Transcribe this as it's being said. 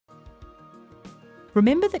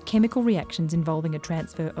Remember that chemical reactions involving a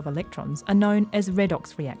transfer of electrons are known as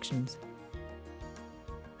redox reactions.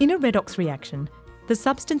 In a redox reaction, the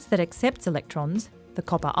substance that accepts electrons, the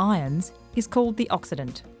copper ions, is called the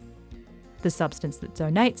oxidant. The substance that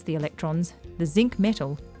donates the electrons, the zinc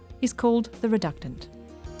metal, is called the reductant.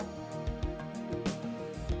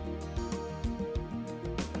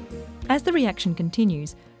 As the reaction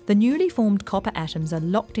continues, the newly formed copper atoms are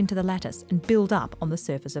locked into the lattice and build up on the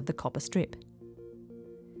surface of the copper strip.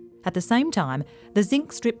 At the same time, the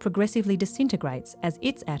zinc strip progressively disintegrates as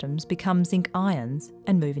its atoms become zinc ions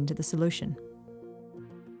and move into the solution.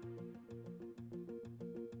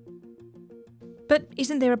 But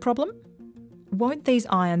isn't there a problem? Won't these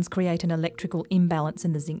ions create an electrical imbalance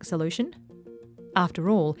in the zinc solution? After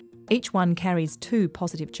all, each one carries 2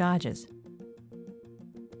 positive charges.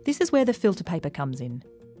 This is where the filter paper comes in.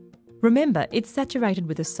 Remember, it's saturated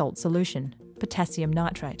with a salt solution, potassium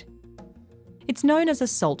nitrate. It's known as a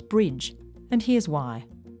salt bridge, and here's why.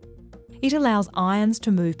 It allows ions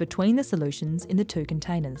to move between the solutions in the 2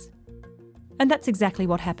 containers. And that's exactly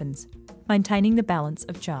what happens, maintaining the balance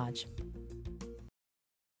of charge.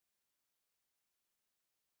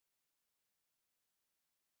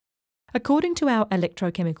 According to our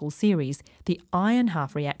electrochemical series, the iron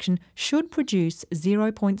half reaction should produce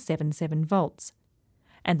 0.77 volts,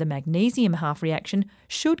 and the magnesium half reaction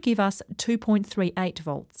should give us 2.38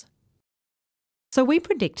 volts. So we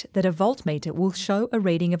predict that a voltmeter will show a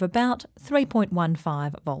reading of about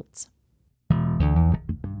 3.15 volts.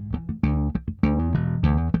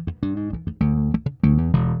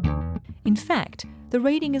 In fact, the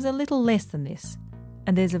reading is a little less than this,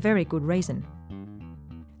 and there's a very good reason.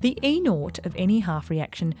 The E0 of any half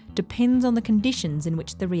reaction depends on the conditions in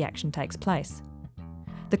which the reaction takes place.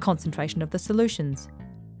 The concentration of the solutions,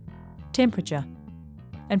 temperature,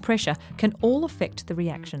 and pressure can all affect the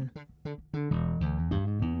reaction.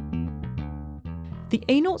 The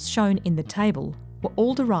E0s shown in the table were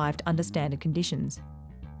all derived under standard conditions.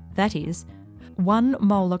 That is, 1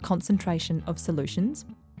 molar concentration of solutions,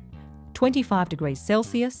 25 degrees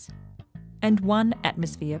Celsius, and 1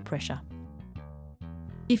 atmosphere pressure.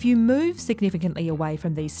 If you move significantly away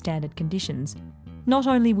from these standard conditions, not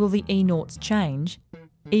only will the E0s change,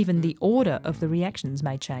 even the order of the reactions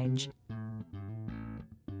may change.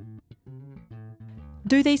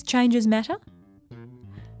 Do these changes matter?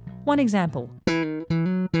 One example.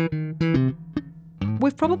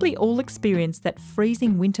 We've probably all experienced that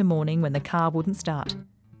freezing winter morning when the car wouldn't start.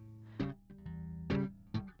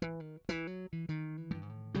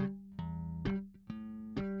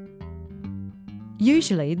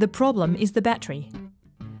 Usually, the problem is the battery.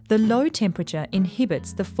 The low temperature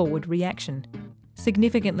inhibits the forward reaction,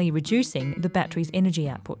 significantly reducing the battery's energy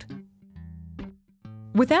output.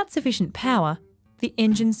 Without sufficient power, the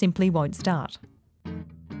engine simply won't start.